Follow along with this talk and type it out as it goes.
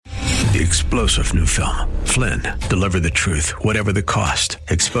The explosive new film, Flynn, deliver the truth, whatever the cost,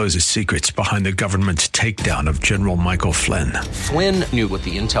 exposes secrets behind the government's takedown of General Michael Flynn. Flynn knew what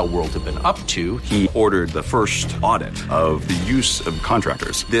the intel world had been up to. He ordered the first audit of the use of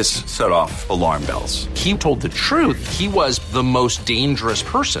contractors. This set off alarm bells. He told the truth. He was the most dangerous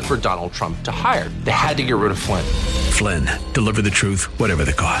person for Donald Trump to hire. They had to get rid of Flynn. Flynn, deliver the truth, whatever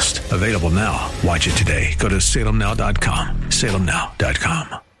the cost. Available now. Watch it today. Go to salemnow.com.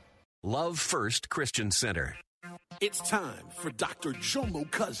 salemnow.com. Love First Christian Center. It's time for Dr.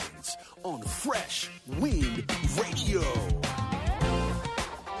 Jomo Cousins on Fresh Wind Radio.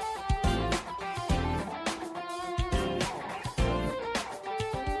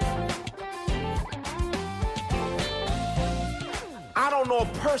 I don't know a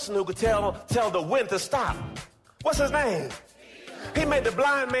person who could tell the wind to stop. What's his name? He made the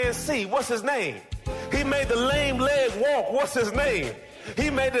blind man see. What's his name? He made the lame leg walk. What's his name?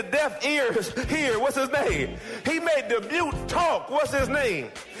 He made the deaf ears hear. What's his name? He made the mute talk. What's his name?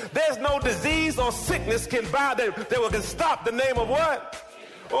 There's no disease or sickness can stop the name of what?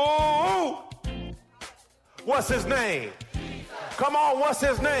 Oh, what's his name? Come on, what's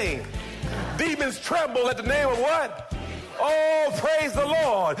his name? Demons tremble at the name of what? Oh, praise the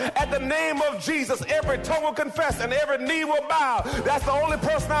Lord. At the name of Jesus, every tongue will confess and every knee will bow. That's the only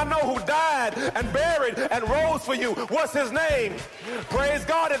person I know who died and buried and rose for you. What's his name? Praise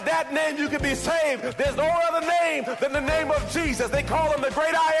God. At that name you can be saved. There's no other name than the name of Jesus. They call him the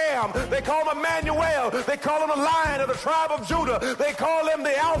great I am. They call him Emmanuel. They call him the Lion of the tribe of Judah. They call him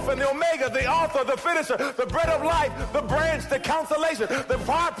the Alpha and the Omega, the author, the finisher, the bread of life, the branch, the consolation, the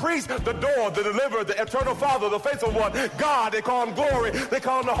high priest, the door, the deliverer, the eternal Father, the faithful one, God. They call him glory. They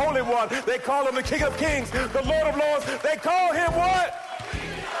call him the Holy One. They call him the King of Kings, the Lord of Lords. They call him what?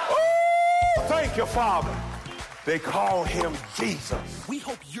 Oh, thank you, Father. They call him Jesus. We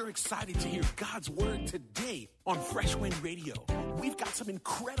hope you're excited to hear God's word today on Fresh Wind Radio. We've got some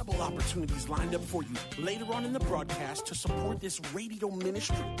incredible opportunities lined up for you later on in the broadcast to support this radio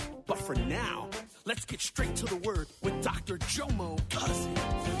ministry. But for now, let's get straight to the word with Dr. Jomo Cousins.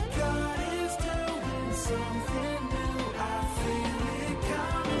 God is doing something new. I feel it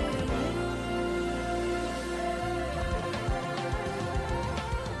coming.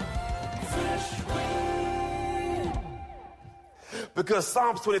 Fresh Wind. Because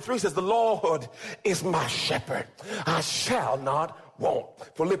Psalms 23 says, the Lord is my shepherd. I shall not want.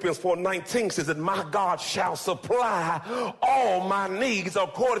 Philippians 4:19 says that my God shall supply all my needs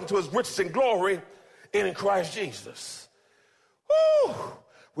according to his riches and glory in Christ Jesus. Woo!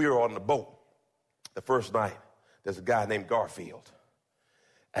 We were on the boat the first night. There's a guy named Garfield.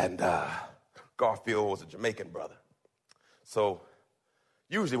 And Garfield was a Jamaican brother. So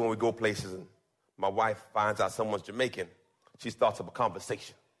usually when we go places and my wife finds out someone's Jamaican, she starts up a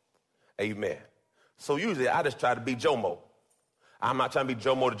conversation. Amen. So usually I just try to be Jomo. I'm not trying to be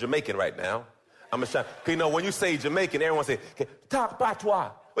Jomo the Jamaican right now. I'm just trying, because you know, when you say Jamaican, everyone say, talk patois.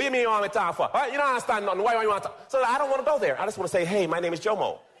 What do you mean you want me to talk for? You don't understand nothing. Why you want to talk? So I don't want to go there. I just want to say, hey, my name is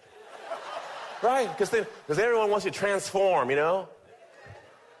Jomo. Right? Because everyone wants you to transform, you know?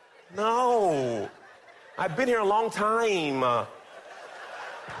 No. I've been here a long time.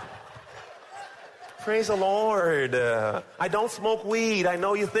 Praise the Lord. I don't smoke weed. I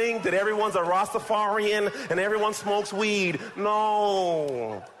know you think that everyone's a Rastafarian and everyone smokes weed.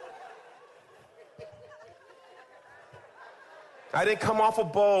 No. I didn't come off a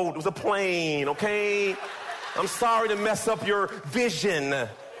boat. It was a plane, okay? I'm sorry to mess up your vision.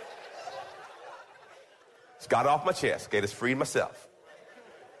 Just got it off my chest, okay? Just freed myself.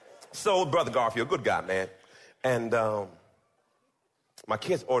 So, Brother Garfield, good guy, man. And my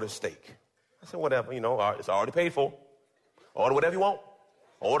kids ordered steak. I said, whatever, you know, it's already paid for. Order whatever you want.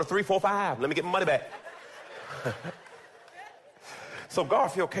 Order 3, 4, 5. Let me get my money back. So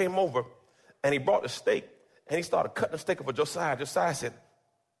Garfield came over, and he brought the steak, and he started cutting the steak up with Josiah. Josiah said,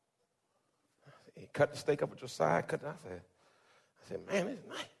 he cut the steak up with Josiah. I said, man, this is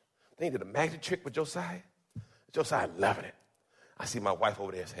nice. Then he did a magic trick with Josiah. Josiah loving it. I see my wife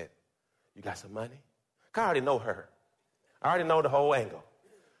over there said, you got some money? I already know her. I already know the whole angle.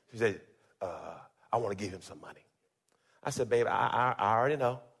 She said, I want to give him some money. I said, babe, I already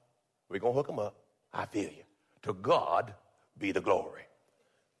know. We're going to hook him up. I feel you. To God be the glory.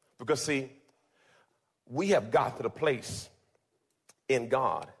 Because, see, we have got to the place in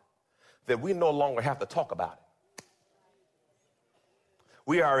God that we no longer have to talk about it.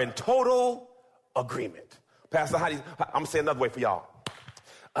 We are in total agreement. Pastor Heidi, I'm going to say another way for y'all.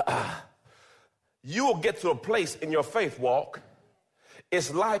 You will get to a place in your faith walk.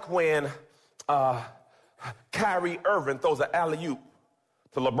 It's like when Kyrie Irving throws an alley-oop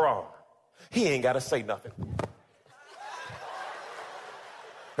to LeBron. he ain't got to say nothing.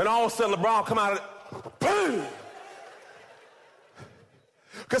 And all of a sudden, LeBron come out of boom.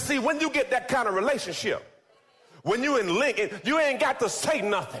 Because see, when you get that kind of relationship, when you in Lincoln, you ain't got to say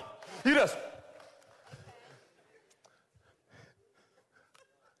nothing. You just,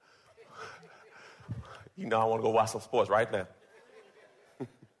 you know, I want to go watch some sports right now.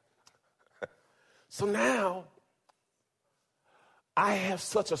 So now, I have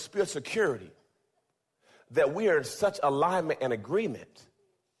such a spiritual security that we are in such alignment and agreement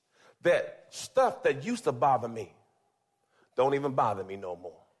that stuff that used to bother me don't even bother me no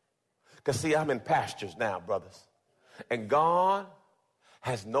more. Because see, I'm in pastures now, brothers. And God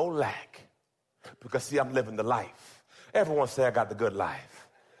has no lack. Because see, I'm living the life. Everyone say, I got the good life.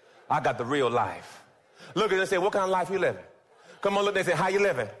 I got the real life. Look at them and say, what kind of life you living? Come on, look, they say, how you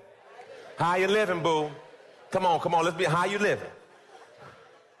living? How you living, boo? Come on, let's be, how you living?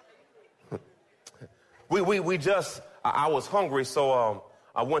 I was hungry, so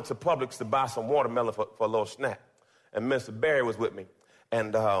I went to Publix to buy some watermelon for a little snack. And Mr. Barry was with me.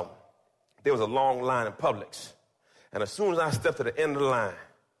 And there was a long line in Publix. And as soon as I stepped to the end of the line,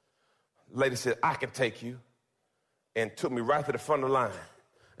 the lady said, I can take you. And took me right to the front of the line.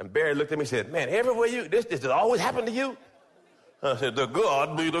 And Barry looked at me and said, man, everywhere you, this does always happen to you? I said, to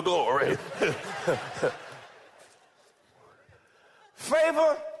God be the glory.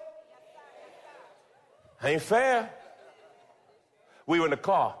 Favor ain't fair. We were in the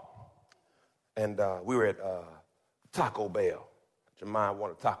car, and we were at Taco Bell. Jemima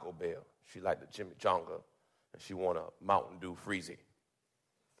wanted Taco Bell. She liked the chimichanga, and she wanted a Mountain Dew Freezy.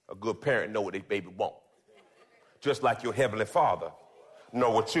 A good parent know what their baby want. Just like your heavenly Father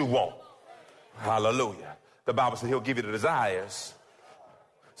know what you want. Hallelujah. The Bible says he'll give you the desires.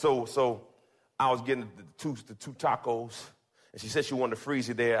 So I was getting the two tacos, and she said she wanted a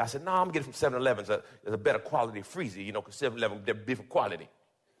Freezy there. I said, no, I'm getting it from 7-Eleven. It's a better quality Freezy, you know, because 7-Eleven, they're different quality.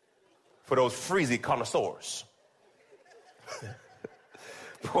 For those Freezy connoisseurs.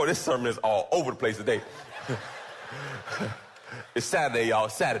 Boy, this sermon is all over the place today. It's Saturday, y'all.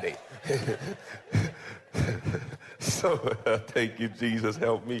 It's Saturday. So, thank you, Jesus.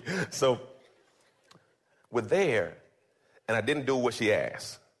 Help me. So, we're there, and I didn't do what she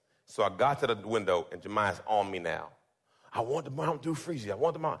asked. So I got to the window, and Jemima's on me now. I want the Mountain Dew Freezy. I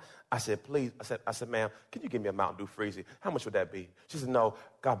want the Mountain. I said, please. I said, ma'am, can you give me a Mountain Dew Freezy? How much would that be? She said, no,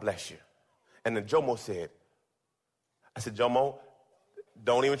 God bless you. And then Jomo said, I said, Jomo,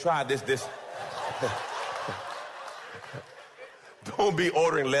 don't even try this. Don't be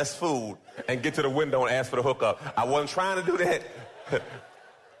ordering less food and get to the window and ask for the hookup. I wasn't trying to do that.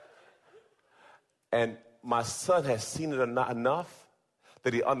 And my son has seen it enough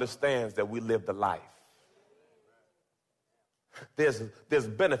that he understands that we live the life. There's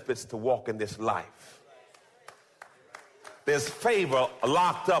benefits to walking this life. There's favor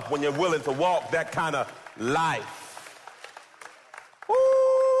locked up when you're willing to walk that kind of life. Woo!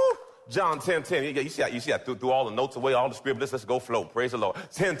 John 10:10. You see I threw all the notes away, all the script. Let's go flow. Praise the Lord.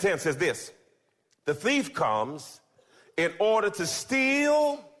 10:10 says this. The thief comes in order to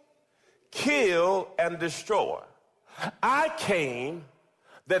steal, kill, and destroy. I came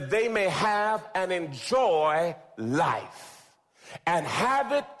that they may have and enjoy life and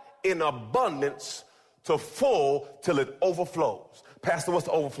have it in abundance to full till it overflows. Pastor, what's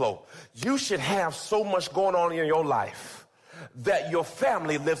the overflow? You should have so much going on in your life that your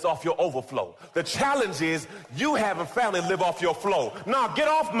family lives off your overflow. The challenge is you having family live off your flow. Now get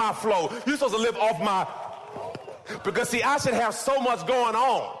off my flow. You're supposed to live off my... Because see, I should have so much going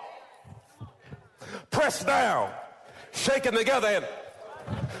on. Pressed down, shaken together. And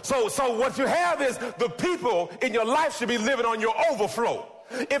so what you have is the people in your life should be living on your overflow.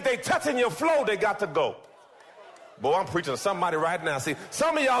 If they touching your flow, they got to go. Boy, I'm preaching to somebody right now. See,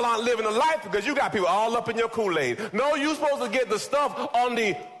 some of y'all aren't living a life because you got people all up in your Kool-Aid. No, you're supposed to get the stuff on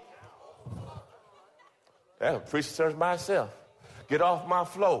the... That's a preaching church by itself. Get off my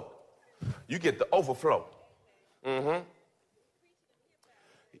flow. You get the overflow.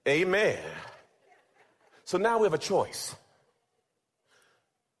 Amen. So now we have a choice.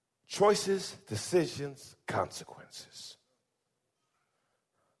 Choices, decisions, consequences.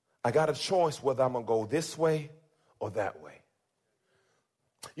 I got a choice whether I'm going to go this way or that way.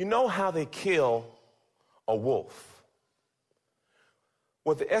 You know how they kill a wolf?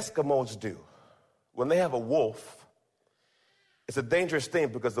 What the Eskimos do, when they have a wolf, it's a dangerous thing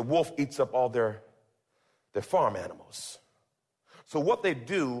because the wolf eats up all their farm animals. So what they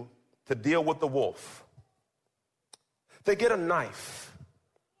do to deal with the wolf, they get a knife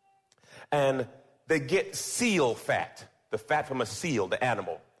and they get seal fat, the fat from a seal, the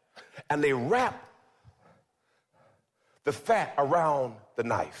animal. and they wrap the fat around the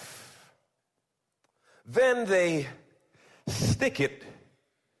knife. Then they stick it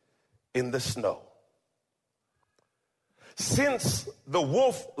in the snow. Since the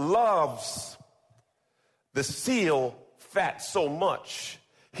wolf loves the seal fat so much,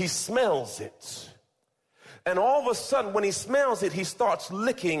 he smells it. And all of a sudden, when he smells it, he starts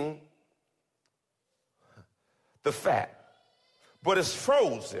licking the fat. But it's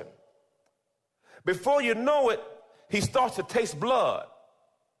frozen. Before you know it, he starts to taste blood,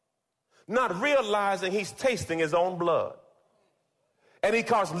 not realizing he's tasting his own blood. And he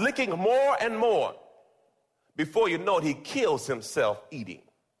starts licking more and more. Before you know it, he kills himself eating,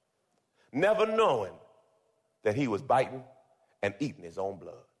 never knowing that he was biting and eating his own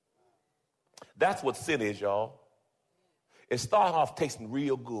blood. That's what sin is, y'all. It starts off tasting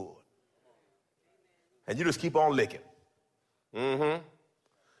real good. And you just keep on licking.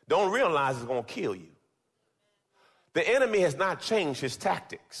 Don't realize it's going to kill you. The enemy has not changed his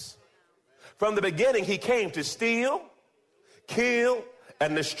tactics. From the beginning, he came to steal, kill,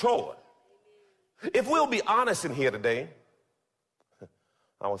 and destroy. If we'll be honest in here today,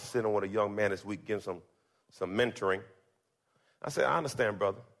 I was sitting with a young man this week getting some mentoring. I said, I understand,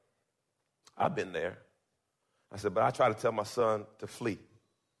 brother. I've been there. I said, but I try to tell my son to flee.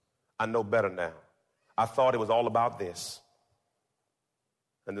 I know better now. I thought it was all about this.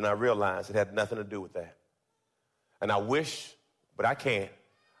 And then I realized it had nothing to do with that. And I wish, but I can't,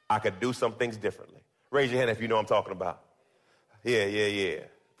 I could do some things differently. Raise your hand if you know what I'm talking about. Yeah.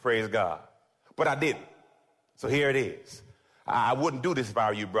 Praise God. But I didn't. So here it is. I wouldn't do this if I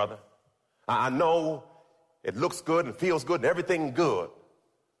were you, brother. I know it looks good and feels good and everything good.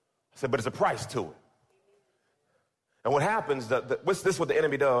 I said, but there's a price to it. And what happens, this is what the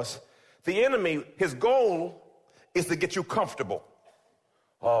enemy does. The enemy, his goal is to get you comfortable.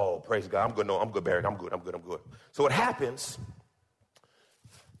 Oh, praise God. I'm good. No, I'm good, Barry. I'm good. So what happens,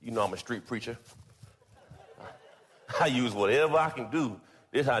 you know I'm a street preacher. I use whatever I can do.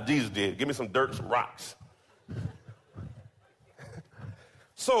 This is how Jesus did. Give me some dirt and some rocks.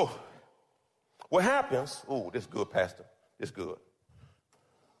 So what happens, this is good, Pastor. This is good.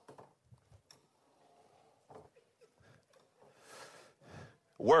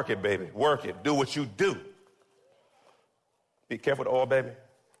 Work it, baby. Work it. Do what you do. Be careful with the oil, baby.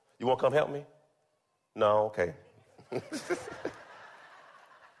 You want to come help me? No? Okay.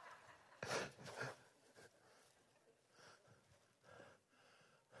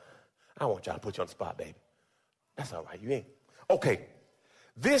 I want y'all to put you on the spot, baby. That's all right. You ain't. Okay.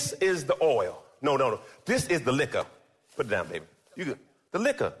 This is the oil. No. This is the liquor. Put it down, baby. You good. The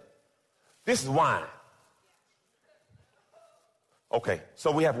liquor. This is wine. Okay.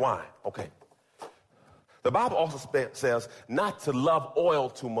 So we have wine. Okay. The Bible also says not to love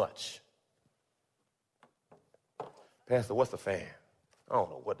oil too much. Pastor, what's the fan? I don't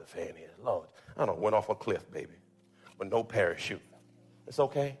know what the fan is. Lord, I don't went off a cliff, baby, with no parachute. It's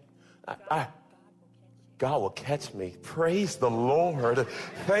okay. God will catch me. Praise the Lord.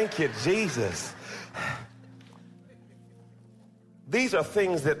 Thank you, Jesus. These are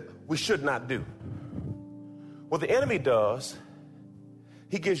things that we should not do. What the enemy does,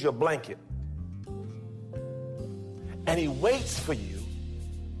 he gives you a blanket. And he waits for you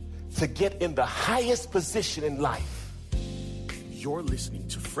to get in the highest position in life. You're listening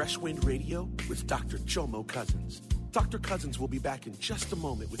to Fresh Wind Radio with Dr. Jomo Cousins. Dr. Cousins will be back in just a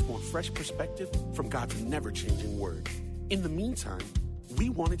moment with more fresh perspective from God's never-changing word. In the meantime,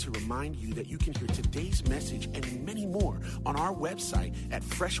 we wanted to remind you that you can hear today's message and many more on our website at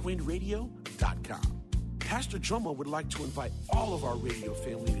freshwindradio.com. Pastor Jomo would like to invite all of our radio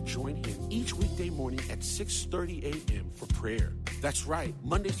family to join him each weekday morning at 6:30 a.m. for prayer. That's right.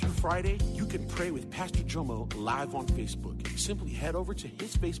 Monday through Friday, you can pray with Pastor Jomo live on Facebook. Simply head over to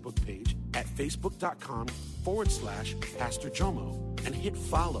his Facebook page at facebook.com/Pastor Jomo and hit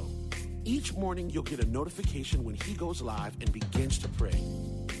follow. Each morning, you'll get a notification when he goes live and begins to pray.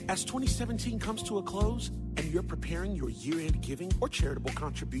 As 2017 comes to a close and you're preparing your year-end giving or charitable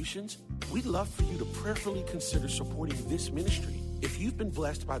contributions, we'd love for you to prayerfully consider supporting this ministry. If you've been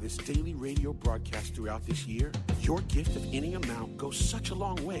blessed by this daily radio broadcast throughout this year, your gift of any amount goes such a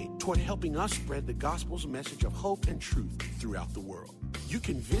long way toward helping us spread the gospel's message of hope and truth throughout the world. You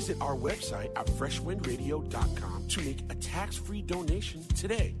can visit our website at freshwindradio.com to make a tax-free donation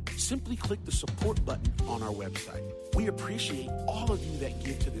today. Simply click the support button on our website. We appreciate all of you that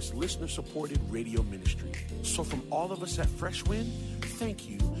give to this listener-supported radio ministry. So from all of us at Fresh Wind, thank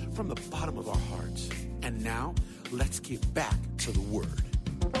you from the bottom of our hearts. And now, let's get back to the Word.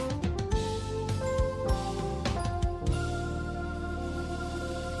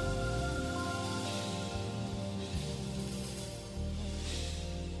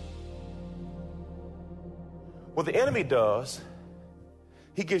 What the enemy does,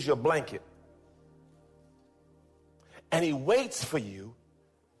 he gives you a blanket. And he waits for you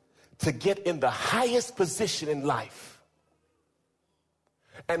to get in the highest position in life.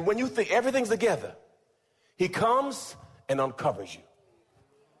 And when you think everything's together, he comes and uncovers you.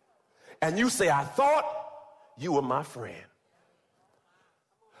 And you say, I thought you were my friend.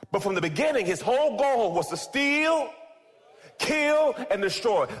 But from the beginning, his whole goal was to steal, kill, and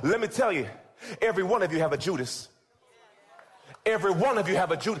destroy. Let me tell you, every one of you have a Judas. Every one of you have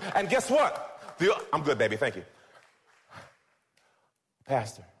a Judas. And guess what? I'm good, baby. Thank you.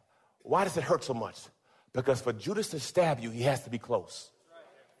 Pastor, why does it hurt so much? Because for Judas to stab you, he has to be close.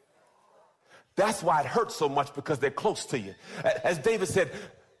 That's why it hurts so much, because they're close to you. As David said,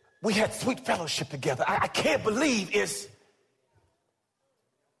 we had sweet fellowship together. I can't believe it's...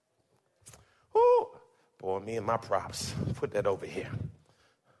 Ooh, boy, me and my props. Put that over here.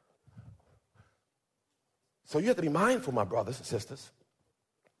 So you have to be mindful, my brothers and sisters,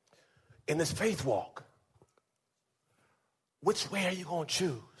 in this faith walk. Which way are you going to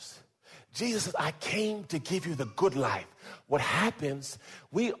choose? Jesus says, I came to give you the good life. What happens,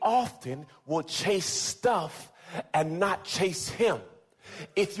 we often will chase stuff and not chase him.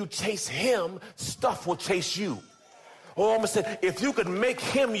 If you chase him, stuff will chase you. Oh, I'm going to say, if you could make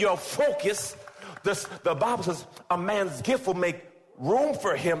him your focus, the Bible says a man's gift will make room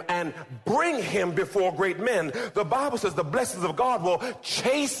for him and bring him before great men. The Bible says the blessings of God will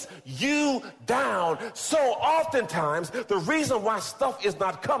chase you down. So oftentimes, the reason why stuff is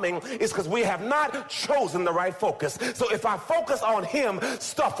not coming is because we have not chosen the right focus. So if I focus on him,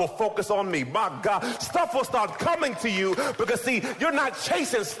 stuff will focus on me. My God, stuff will start coming to you because, see, you're not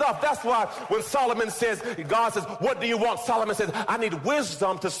chasing stuff. That's why when Solomon says, God says, what do you want? Solomon says, I need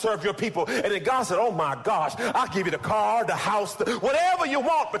wisdom to serve your people. And then God said, oh my gosh, I'll give you the car, the house, whatever you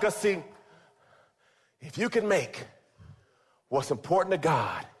want, because, see, if you can make what's important to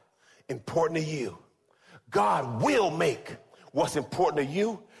God important to you, God will make what's important to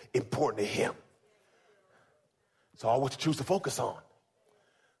you important to him. It's all what you choose to focus on.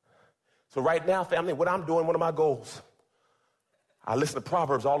 So right now, family, what I'm doing, one of my goals, I listen to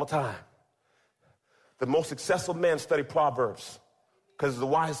Proverbs all the time. The most successful men study Proverbs because he's the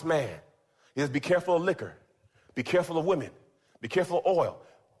wisest man. He says, be careful of liquor. Be careful of women. Be careful of oil.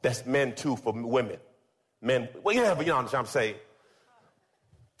 That's men too for women. Men, well, yeah, but you know what I'm saying.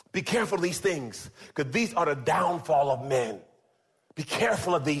 Be careful of these things, because these are the downfall of men. Be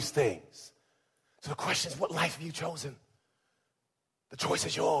careful of these things. So the question is, what life have you chosen? The choice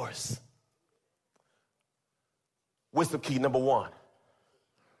is yours. Wisdom key number 1.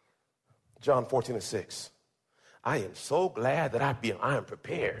 John 14:6. I am so glad that I am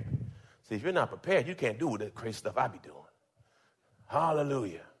prepared. See, if you're not prepared, you can't do the crazy stuff I be doing.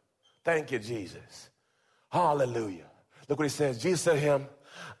 Hallelujah. Thank you, Jesus. Hallelujah. Look what he says. Jesus said to him,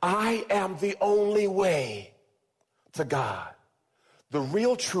 I am the only way to God, the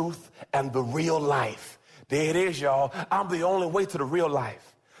real truth and the real life. There it is, y'all. I'm the only way to the real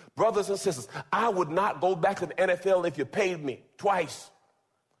life. Brothers and sisters, I would not go back to the NFL if you paid me twice.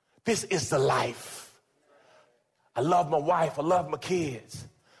 This is the life. I love my wife. I love my kids.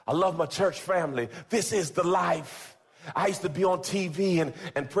 I love my church family. This is the life. I used to be on TV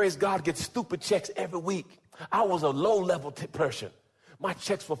and praise God, get stupid checks every week. I was a low-level person. My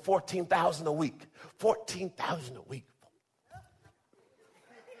checks were $14,000 a week. $14,000 a week.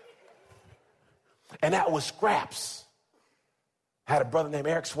 And that was scraps. I had a brother named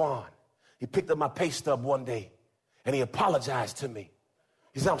Eric Swan. He picked up my pay stub one day, and he apologized to me.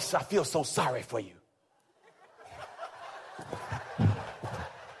 He said, I feel so sorry for you.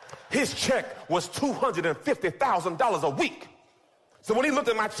 His check was $250,000 a week. So when he looked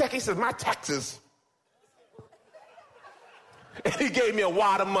at my check, he said, my taxes. And he gave me a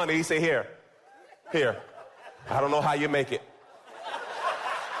wad of money. He said, here. I don't know how you make it.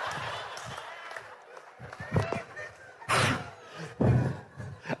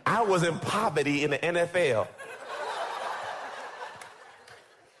 I was in poverty in the NFL.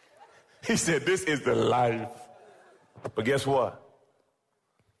 He said, this is the life. But guess what?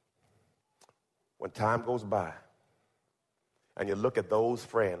 When time goes by and you look at those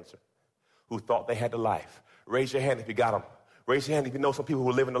friends who thought they had the life, raise your hand if you got them. Raise your hand if you know some people who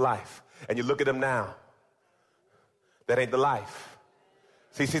are living the life. And you look at them now. That ain't the life.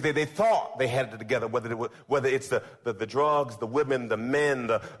 See, they thought they had it together, whether it's the drugs, the women, the men,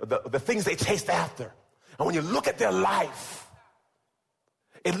 the things they chased after. And when you look at their life,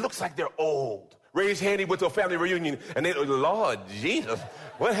 it looks like they're old. Raise your hand, he went to a family reunion, and they, Lord Jesus,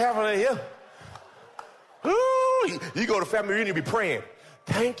 what happened to him? Ooh, you go to family reunion, be praying.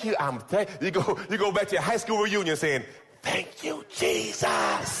 thank you. You go back to your high school reunion saying, thank you,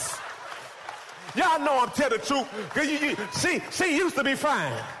 Jesus. Y'all know I'm telling the truth. She used to be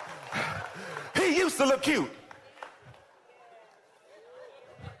fine. He used to look cute.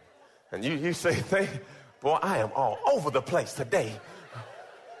 And you say, boy, I am all over the place today.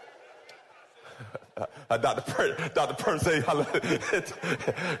 Dr. Pern say,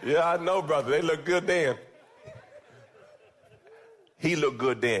 yeah, I know, brother. They look good then. He looked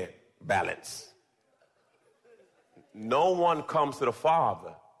good then. Balance. No one comes to the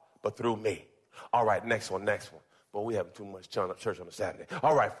Father but through me. All right, next one. Boy, we having too much church on a Saturday.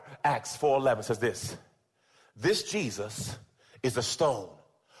 All right, Acts 4:11 says this. This Jesus is a stone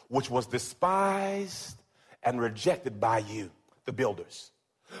which was despised and rejected by you, the builders,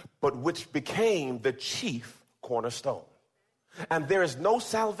 but which became the chief cornerstone. And there is no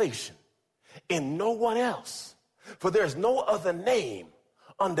salvation in no one else, for there is no other name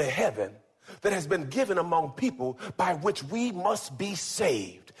under heaven that has been given among people by which we must be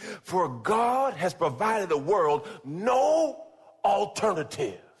saved. For God has provided the world no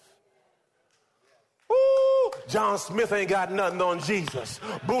alternative. Ooh, John Smith ain't got nothing on Jesus.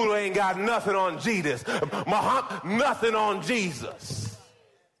 Buddha ain't got nothing on Jesus. Muhammad, nothing on Jesus.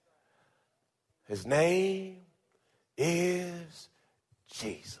 His name is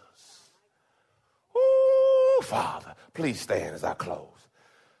Jesus. Ooh, Father, please stand as I close.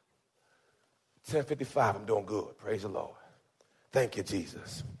 10:55, I'm doing good. Praise the Lord. Thank you,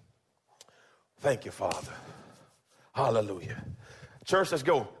 Jesus. Thank you, Father. Hallelujah. Church, let's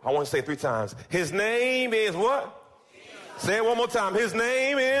go. I want to say it 3 times. His name is what? Jesus. Say it one more time. His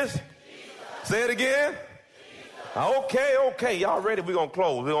name is? Jesus. Say it again. Okay. Y'all ready? We're going to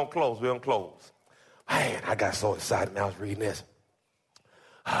close. Man, I got so excited when I was reading this.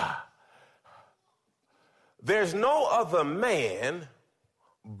 There's no other man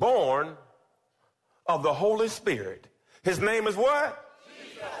born of the Holy Spirit. His name is what?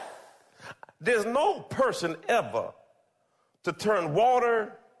 Jesus. There's no person ever to turn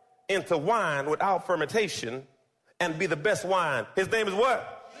water into wine without fermentation and be the best wine. His name is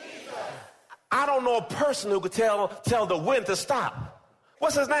what? Jesus. I don't know a person who could tell the wind to stop.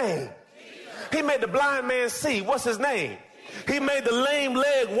 What's his name? Jesus. He made the blind man see. What's his name? Jesus. He made the lame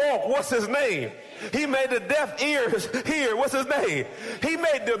leg walk. What's his name? He made the deaf ears hear. What's his name? He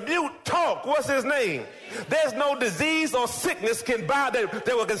made the mute talk. What's his name? There's no disease or sickness can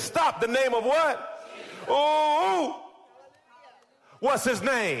stop the name of what? Oh, what's his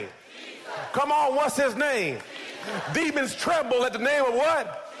name? Come on, what's his name? Demons tremble at the name of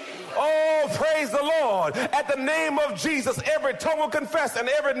what? Oh, praise the Lord. At the name of Jesus, every tongue will confess and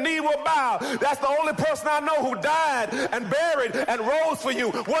every knee will bow. That's the only person I know who died and buried and rose for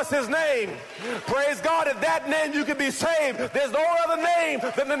you. What's his name? Praise God. At that name you can be saved. There's no other name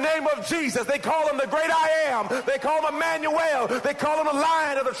than the name of Jesus. They call him the great I am. They call him Emmanuel. They call him the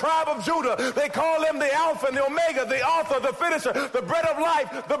Lion of the tribe of Judah. They call him the Alpha and the Omega, the author, the finisher, the bread of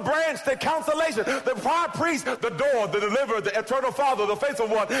life, the branch, the consolation, the high priest, the door, the deliverer, the eternal Father, the faithful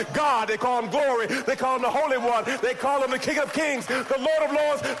one. God, they call him glory. They call him the Holy One. They call him the King of Kings, the Lord of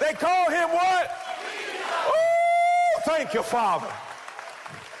Lords. They call him what? Oh, thank you, Father.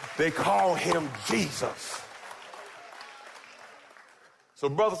 They call him Jesus. So,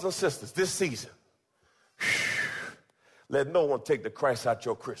 brothers and sisters, this season, let no one take the Christ out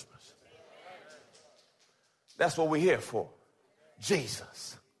your Christmas. That's what we're here for.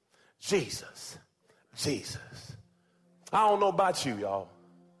 Jesus. Jesus. Jesus. I don't know about you, y'all,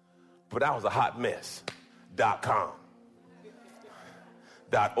 but that was a hot mess. .com,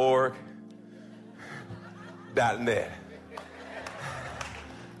 .org, .net.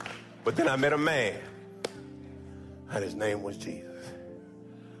 But then I met a man, and his name was Jesus.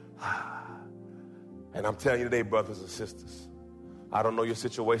 And I'm telling you today, brothers and sisters, I don't know your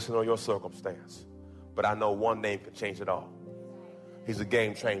situation or your circumstance, but I know one name can change it all. He's a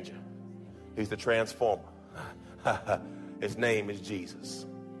game changer. He's the transformer. His name is Jesus.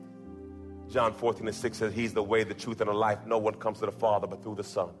 John 14:6 says, he's the way, the truth, and the life. No one comes to the Father but through the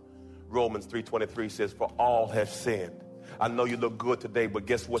Son. Romans 3:23 says, for all have sinned. I know you look good today, but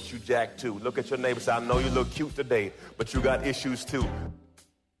guess what? You jacked too. Look at your neighbor and say, I know you look cute today, but you got issues too.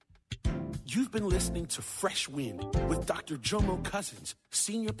 You've been listening to Fresh Wind with Dr. Jomo Cousins,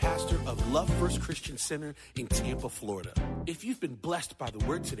 Senior Pastor of Love First Christian Center in Tampa, Florida. If you've been blessed by the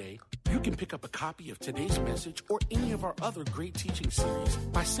word today, you can pick up a copy of today's message or any of our other great teaching series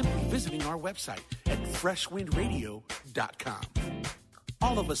by simply visiting our website at freshwindradio.com.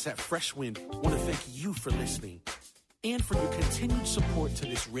 All of us at Fresh Wind want to thank you for listening and for your continued support to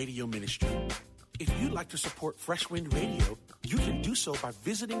this radio ministry. If you'd like to support Fresh Wind Radio, you can do so by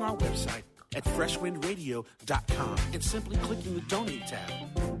visiting our website at freshwindradio.com and simply clicking the Donate tab.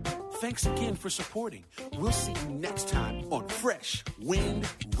 Thanks again for supporting. We'll see you next time on Fresh Wind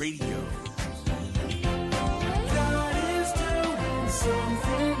Radio. God is doing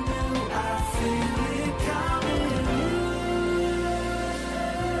something new. I feel it coming.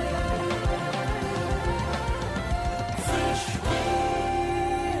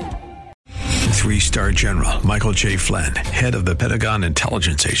 3-star General Michael J. Flynn, head of the Pentagon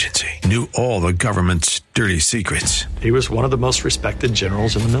Intelligence Agency, knew all the government's dirty secrets. He was one of the most respected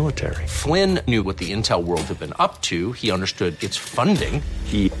generals in the military. Flynn knew what the intel world had been up to. He understood its funding.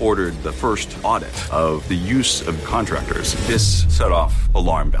 He ordered the first audit of the use of contractors. This set off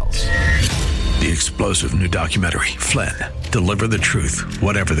alarm bells. The explosive new documentary, Flynn, Deliver the Truth,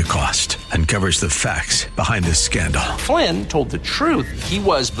 Whatever the Cost, uncovers the facts behind this scandal. Flynn told the truth. He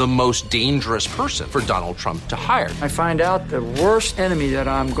was the most dangerous person for Donald Trump to hire. I find out the worst enemy that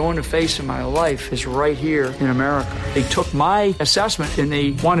I'm going to face in my life is right here in America. They took my assessment and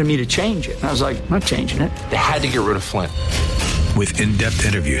they wanted me to change it. And I was like, I'm not changing it. They had to get rid of Flynn. With in-depth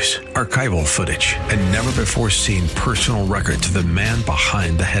interviews, archival footage, and never-before-seen personal records of the man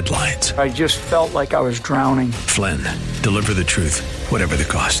behind the headlines. I just felt like I was drowning. Flynn, Deliver the Truth, Whatever the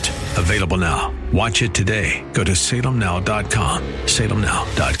Cost. Available now. Watch it today. Go to salemnow.com.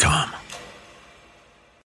 salemnow.com.